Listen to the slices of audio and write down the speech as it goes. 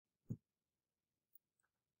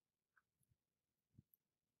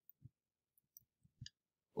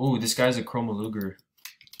Oh, this guy's a Chroma Luger.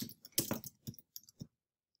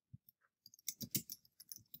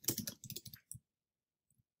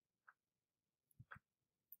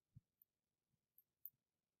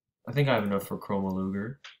 I think I have enough for Chroma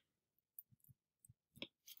Luger.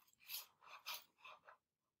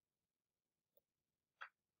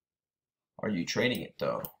 Are you trading it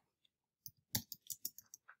though?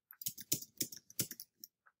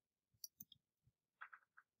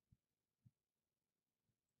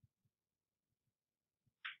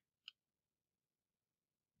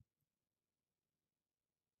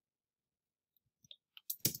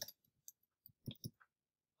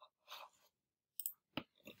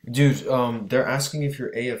 Dude, they're asking if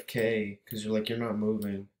you're AFK because you're not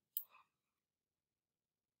moving.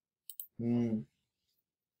 Hmm.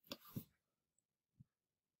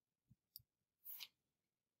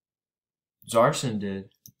 Zarson did.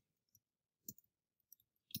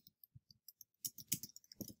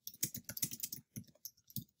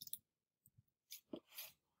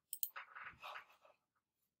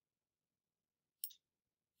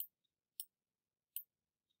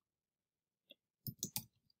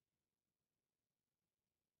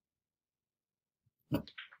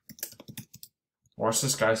 Watch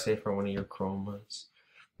this guy say for one of your chromas.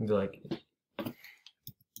 And be like,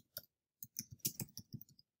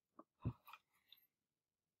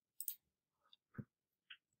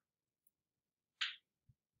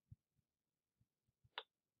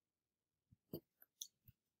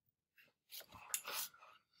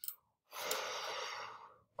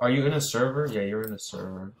 are you in a server? Yeah, you're in a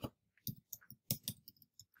server.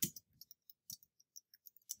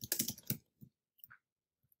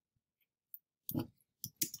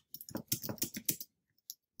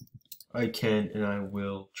 I can and I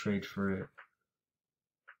will trade for it.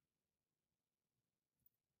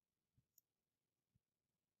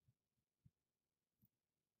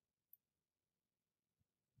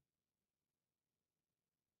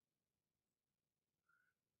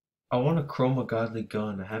 I want a Chroma Godly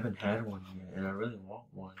gun. I haven't had one yet, and I really want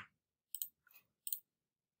one.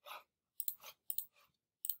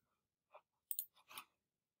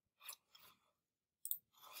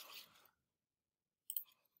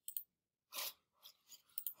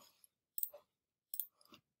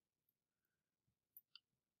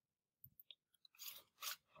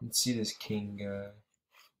 Let's see this king guy.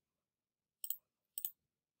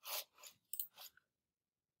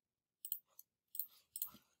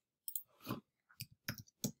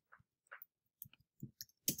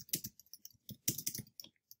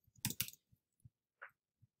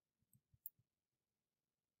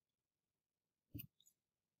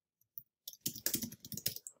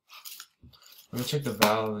 Let me check the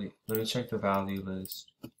value. Let me check the value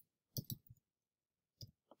list.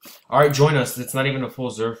 All right, join us. It's not even a full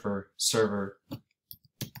server.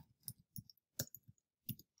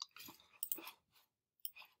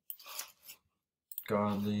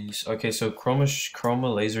 Godlies. Okay, so Chroma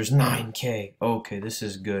lasers 9K. Okay, this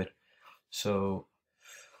is good. So,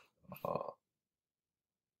 uh,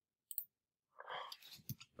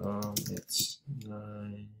 it's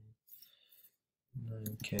 9K.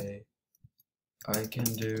 I can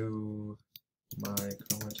do my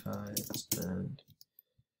chromatides and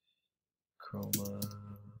chroma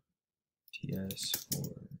TS for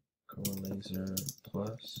chroma laser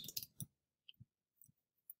plus.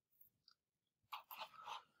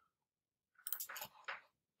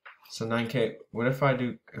 So 9K. What if I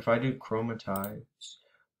do chromatides?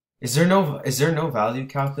 Is there no value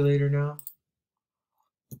calculator now?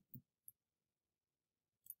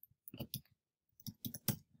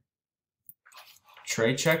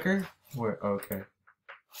 Trade checker? Where? Okay.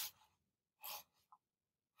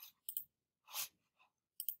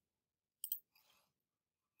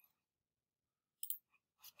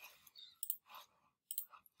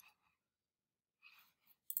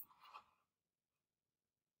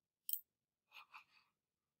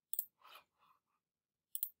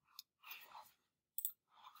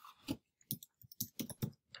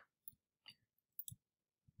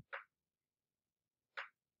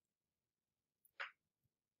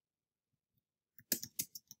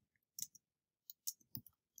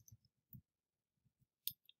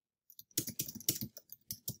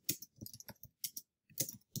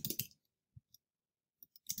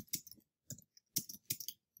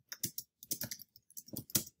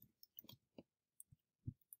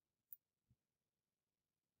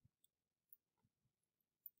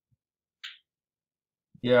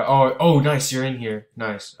 Yeah. Oh, nice. You're in here.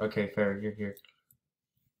 Nice. Okay, fair. You're here.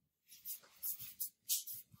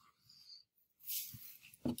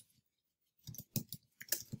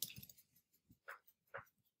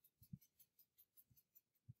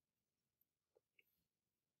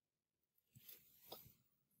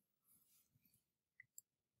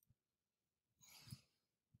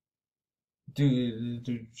 Do.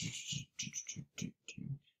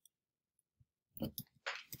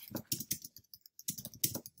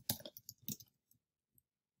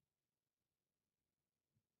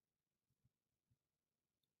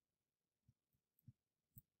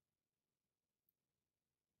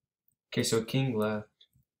 Okay, so king left.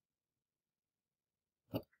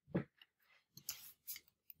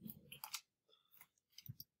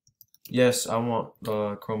 Yes, I want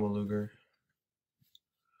Chroma Luger.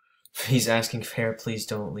 He's asking fair, please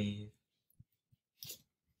don't leave.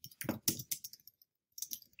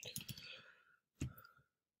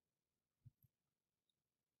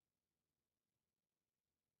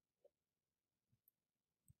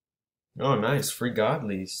 Oh, nice. Free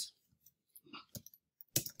godlies.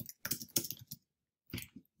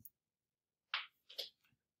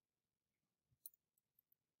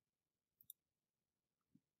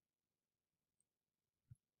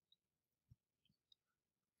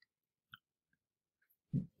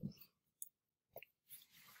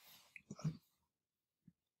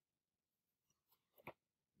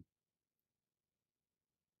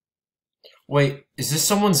 Wait, is this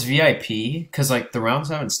someone's VIP? Because, like, the rounds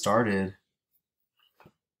haven't started.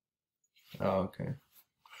 Oh, okay.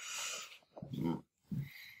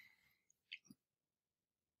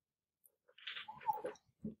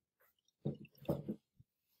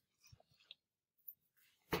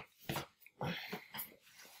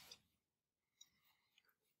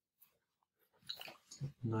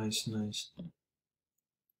 Nice, nice.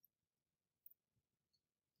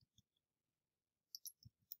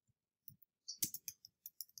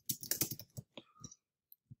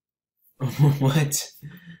 What?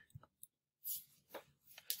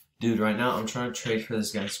 Dude, right now I'm trying to trade for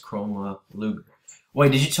this guy's Chroma Luger.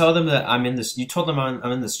 Wait, did you tell them that I'm in this? You told them I'm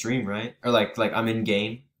in the stream, right? Or like I'm in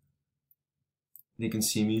game. They can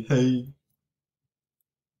see me. Hey,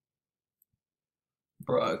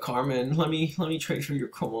 bro, Carmen, let me trade for your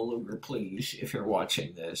Chroma Luger, please. If you're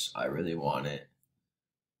watching this, I really want it.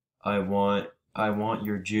 I want I want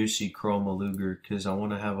your juicy Chroma Luger because I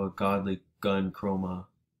want to have a godly gun Chroma.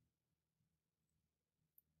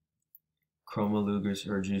 Chroma Lugers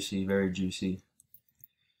are juicy, very juicy.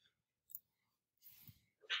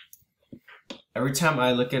 Every time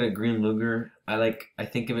I look at a green Luger, I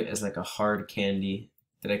think of it as like a hard candy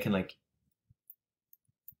that I can like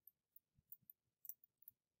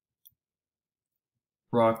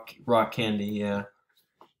rock candy, yeah.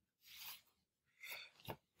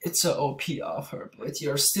 It's a OP offer, but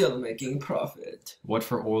you're still making profit. What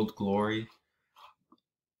for oiled glory?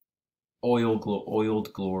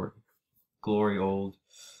 Oiled glory. Glory old.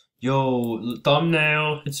 Yo,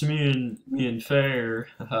 thumbnail, it's me and Fair.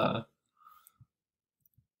 Haha.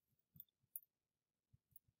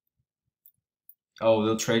 Oh,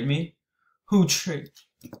 they'll trade me? Who trade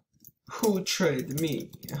who trade me?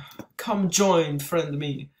 Come join, friend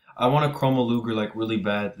me. I want a Chroma Luger like really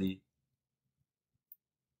badly.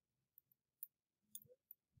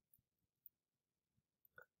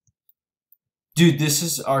 Dude, this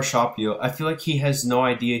is our Shopio. I feel like he has no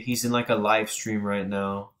idea he's in like a live stream right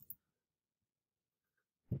now.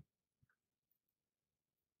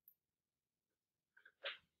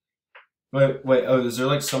 Wait, oh, is there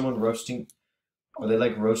like someone roasting? Are they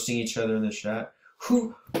like roasting each other in the chat?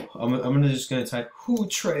 Who? I'm just gonna type, who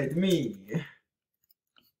trade me?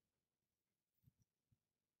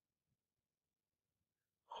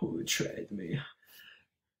 Who trade me?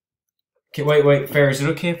 Okay, wait, Fair, is it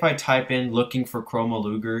okay if I type in looking for Chroma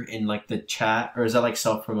Luger in like the chat? Or is that like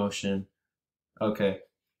self-promotion? Okay.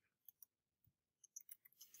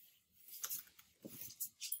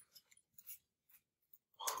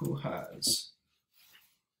 Who has?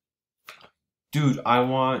 Dude,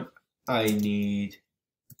 I need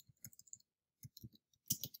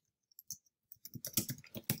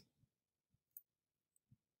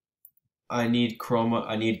I need godly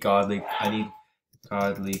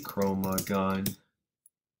chroma gun.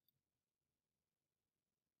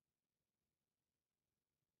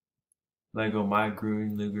 Lego my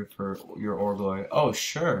green Luger for your Orgloy. Oh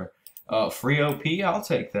sure. Free OP, I'll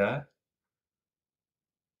take that.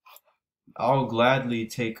 I'll gladly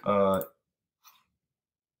take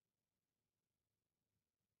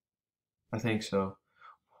I think so.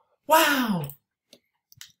 Wow!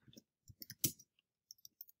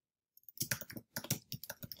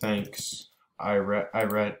 Thanks. I read I'm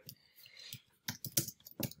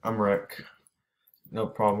wreck. No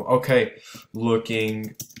problem. Okay.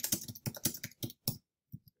 Looking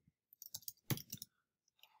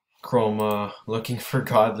chroma. Looking for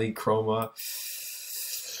godly chroma.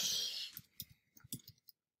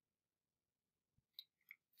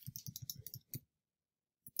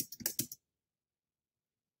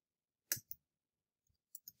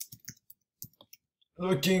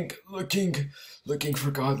 looking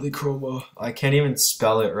for godly chroma. I can't even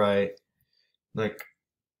spell it right. Like,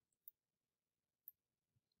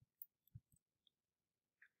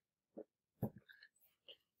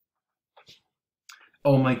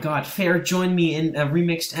 oh my god, Fair, join me in a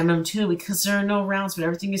remixed MM2 because there are no rounds, but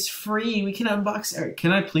everything is free. We can unbox it.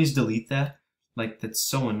 Can I please delete that? Like, that's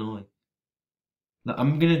so annoying. No,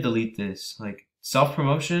 I'm gonna delete this. Like,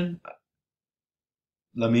 self-promotion?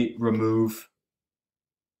 Let me remove.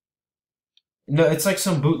 No, it's like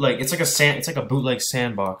some bootleg. It's like a bootleg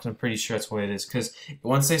sandbox. I'm pretty sure that's what it is. Because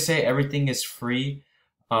once they say everything is free,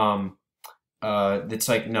 um, it's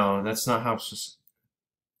like, no, that's not how it's just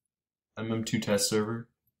MM2 test server.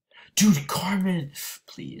 Dude, Carmen,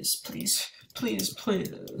 please, please, please,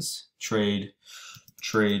 please. Trade.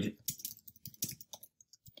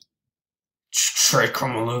 Trade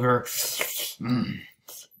Chroma Luger.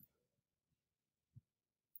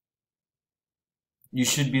 You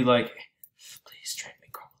should be like, please trade me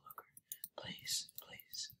Chroma Luger. Please,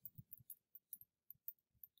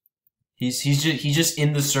 please. He's just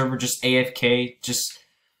in the server, just AFK, just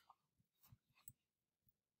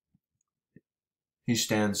he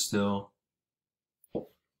stands still.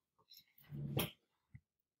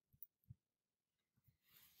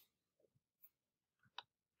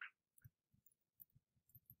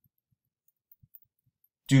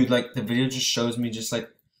 Dude, like the video just shows me just like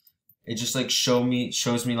it just like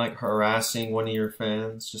shows me like harassing one of your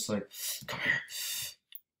fans, just like, come here.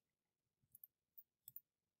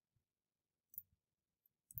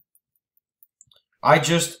 I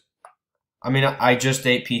just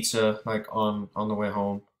ate pizza like on the way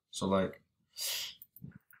home, so like,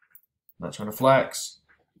 I'm not trying to flex.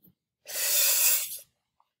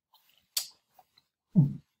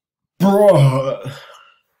 Bruh.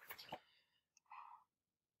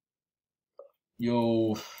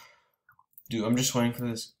 Yo, dude, I'm just waiting for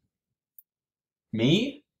this.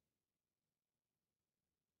 Me?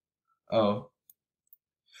 Oh,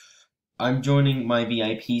 I'm joining my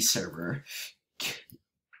VIP server.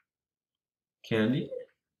 Candy?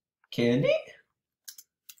 Candy?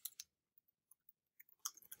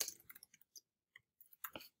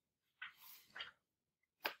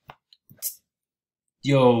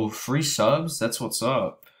 Yo, free subs? That's what's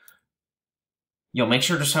up. Yo, make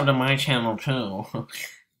sure to sub to my channel too.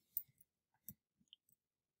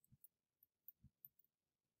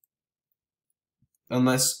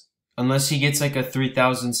 Unless he gets like a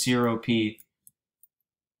 3000 CROP.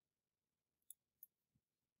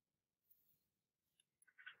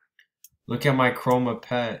 Look at my chroma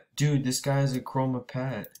pet. Dude, this guy is a chroma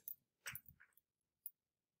pet.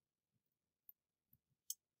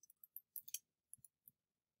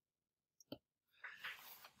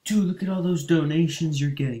 Dude, look at all those donations you're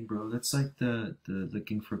getting, bro. That's like the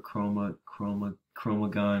looking for chroma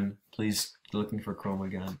gun. Please, looking for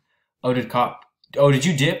chroma gun. Oh, did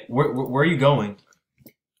you dip? Where are you going?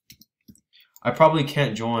 I probably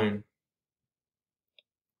can't join.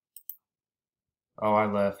 Oh, I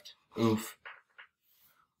left. Oof.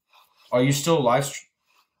 Are you still live?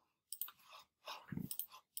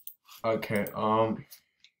 Okay.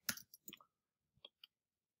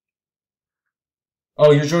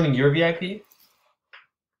 Oh, you're joining your VIP?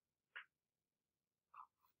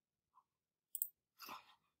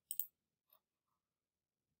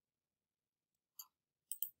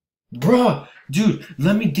 Bruh, dude,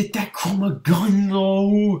 let me get that chroma gun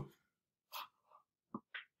though.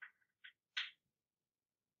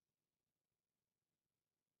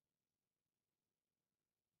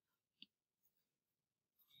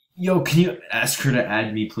 Yo, can you ask her to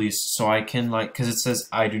add me, please, so I can like, cause it says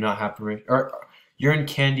I do not have permission. Or you're in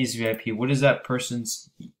Candy's VIP. What is that person's?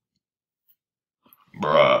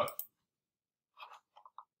 Bruh.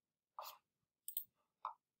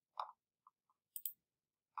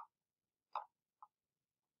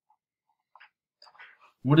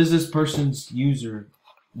 What is this person's user?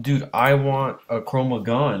 Dude, I want a chroma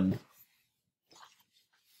gun.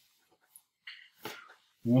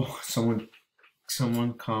 Whoa, someone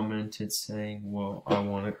commented saying, "Well, I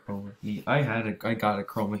want a chroma heat." I got a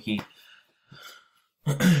chroma heat.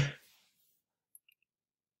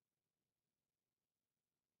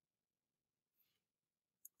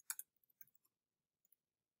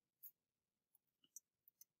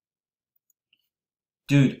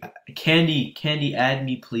 Dude, Candy, add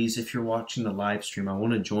me please if you're watching the live stream. I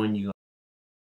want to join you.